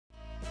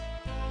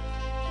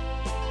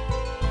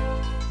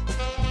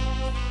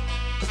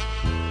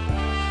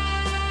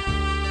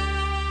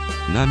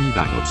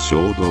涙の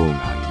衝動買い、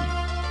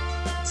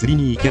釣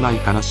りに行けない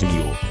悲し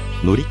みを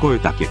乗り越え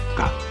た結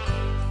果、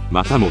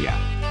またもや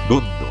ロッ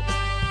ド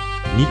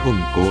2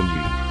本購入。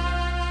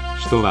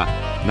人は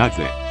な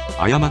ぜ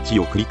過ち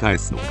を繰り返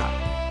すのか。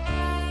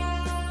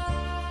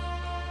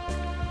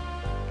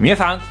皆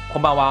さんこ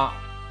んばんは。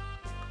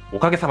お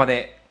かげさま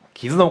で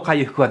傷の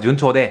回復は順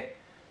調で、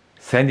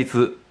先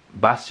日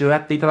抜歯をや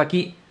っていただ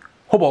き、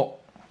ほぼ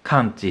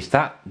完治し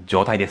た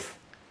状態です。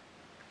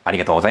あり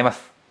がとうございま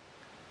す。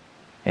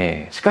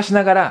しかし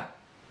ながら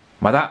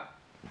まだ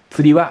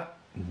釣りは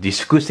自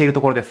粛している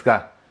ところです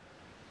が、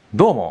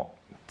どうも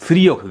釣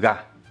り欲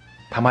が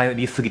たま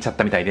りすぎちゃっ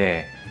たみたい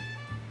で、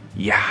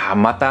いやー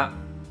また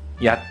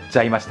やっち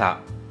ゃいました。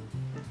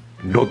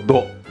ロッ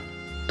ド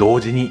同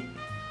時に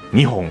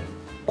2本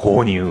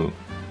購入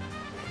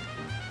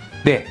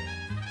で、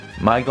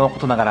毎度のこ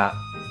とながら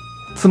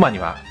妻に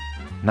は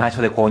内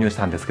緒で購入し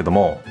たんですけど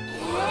も、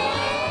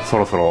そ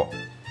ろそろ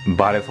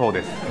バレそう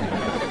です。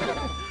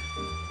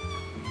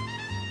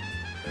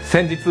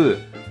先日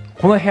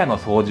この部屋の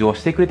掃除を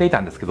してくれていた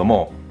んですけど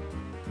も、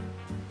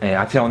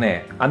あちらの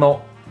ね、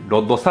ロ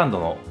ッドスタンド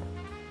の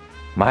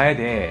前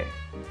で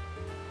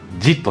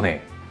じっと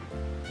ね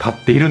立っ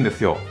ているんで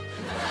すよ。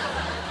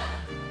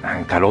な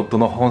んかロッド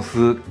の本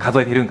数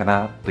数えているんか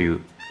なという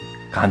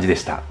感じで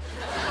した。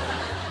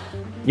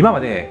今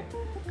まで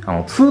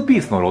2ピ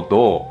ースのロッ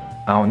ドを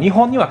2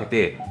本に分け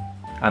て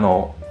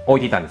置い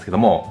ていたんですけど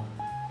も、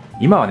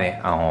今はね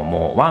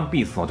もう1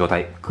ピースの状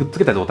態、くっつ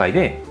けた状態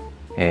で、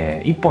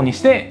1本に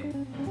して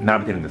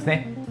並べてるんです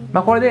ね。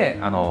これで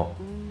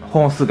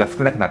本数が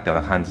少なくなったよ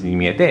うな感じに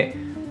見えて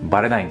バ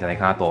レないんじゃない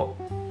かなと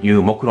い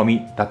う目論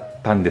みだ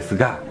ったんです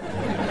が、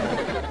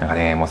なんか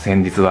ねもう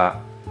先日は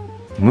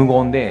無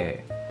言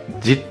で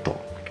じっ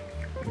と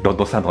ロッ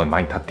ドスタンドの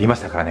前に立っていまし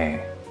たから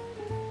ね、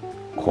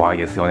怖い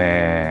ですよ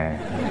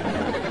ね。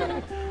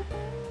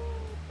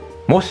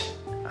もし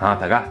あな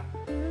たが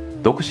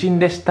独身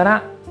でした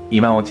ら、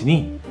今のうち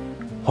に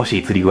欲し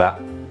い釣り具は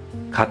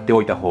買って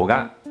おいた方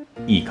が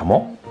いいか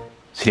も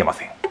しれま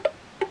せん。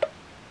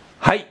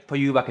はい、と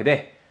いうわけ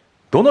で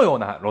どのよう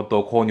なロッド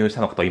を購入し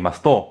たのかと言いま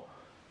すと、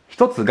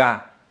一つ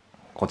が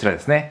こちらで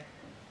すね、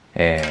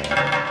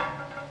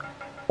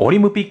オリ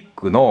ムピッ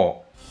ク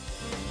の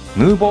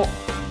ヌーボフ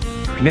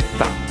ィネッ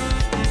ツァ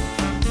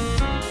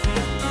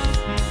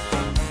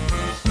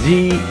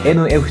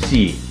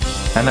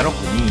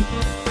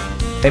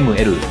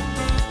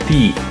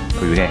GNFC762MLT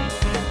というね、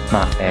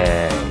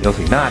要す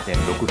るに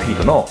 7.6 フィー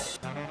トの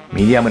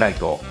ミディアムライ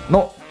ト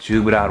のチュ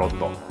ーブラーロッ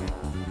ド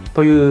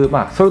という、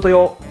ソルト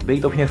用ベ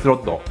イトフィネスロ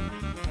ッド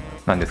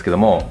なんですけど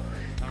も、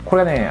こ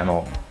れはね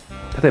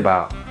例え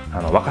ば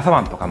若狭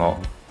湾とか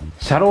の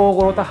シャロー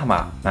ゴロタ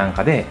浜なん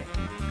かで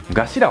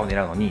ガシラを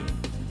狙うのに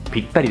ぴ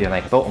ったりではな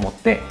いかと思っ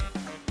て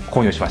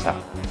購入しました。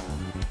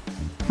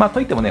と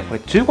いってもねこれ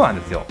中古なん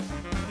ですよ。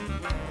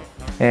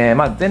全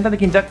体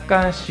的に若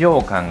干使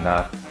用感が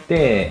あっ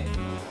て、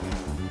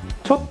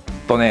ちょっ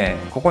とね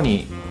ここ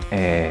に、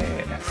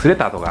擦れ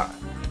た跡が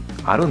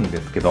あるん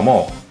ですけど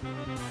も、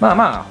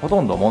ほ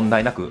とんど問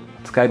題なく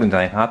使えるんじゃ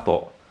ないかな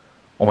と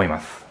思いま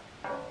す。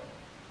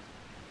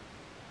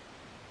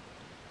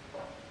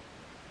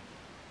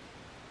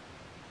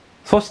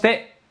そし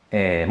て、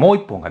もう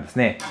一本がです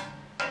ね、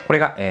これ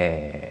が、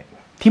テ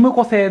ィム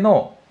コ製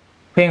の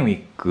フェンウィ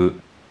ック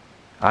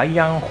アイ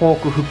アンホー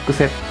クフック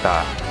セッ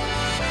ター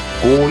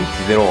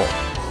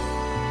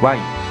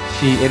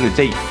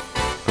 510YCLJ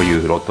と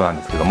いうロッドなん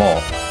ですけども、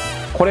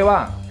これ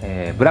は、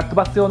ブラック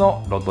バス用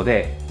のロッド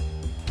で、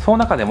その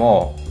中で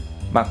も、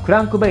ク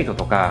ランクベイト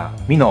とか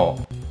ミノ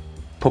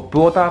トップ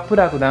ウォータープ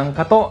ラグなん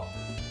かと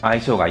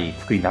相性がいい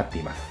作りになって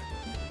います。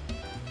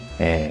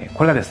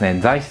これがですね、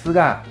材質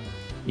が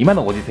今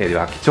のご時世で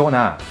は貴重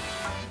な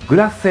グ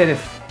ラス製で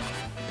す。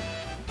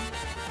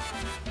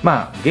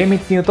厳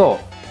密に言う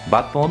と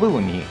バットの部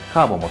分に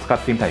カーボンも使っ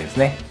てみたいです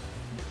ね。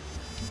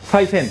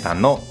最先端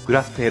のグ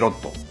ラス製ロッ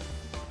ド、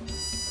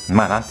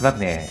なんとなく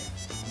ね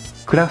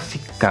クラシ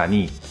ッカー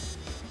に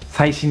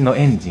最新の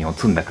エンジンを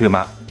積んだ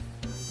車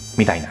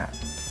みたいな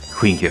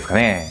雰囲気ですか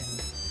ね。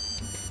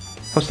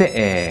そし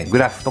て、グ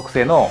ラス特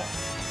製の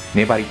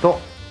粘りと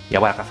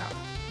柔らかさ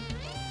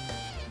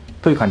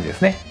という感じで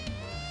すね。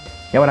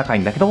柔らか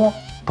いんだけども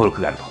トル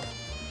クがあると。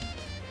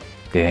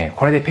でね、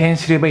これでペン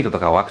シルベイトと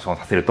かをアクション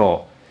させる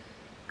と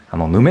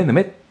ぬめぬ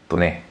めっと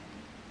ね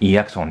いい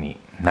アクションに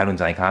なるん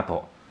じゃないかな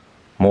と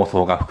妄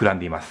想が膨らん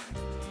でいます。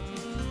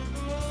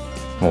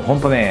もうほ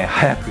んとね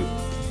早く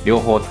両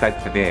方使い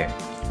つけて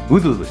う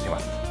ずうずしてま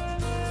す。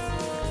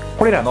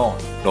これらの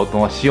ロッド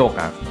の使用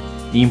感、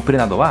インプレ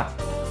などは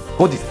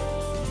後日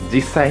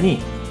実際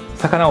に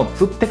魚を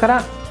釣ってか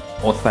ら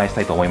お伝えし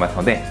たいと思います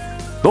ので、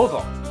どう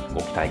ぞ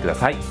ご期待くだ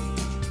さい。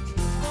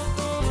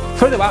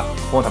それでは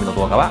この度の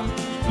動画は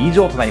以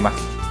上となります。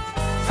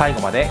最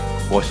後まで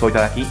ご視聴いた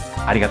だき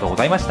ありがとうご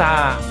ざいまし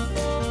た。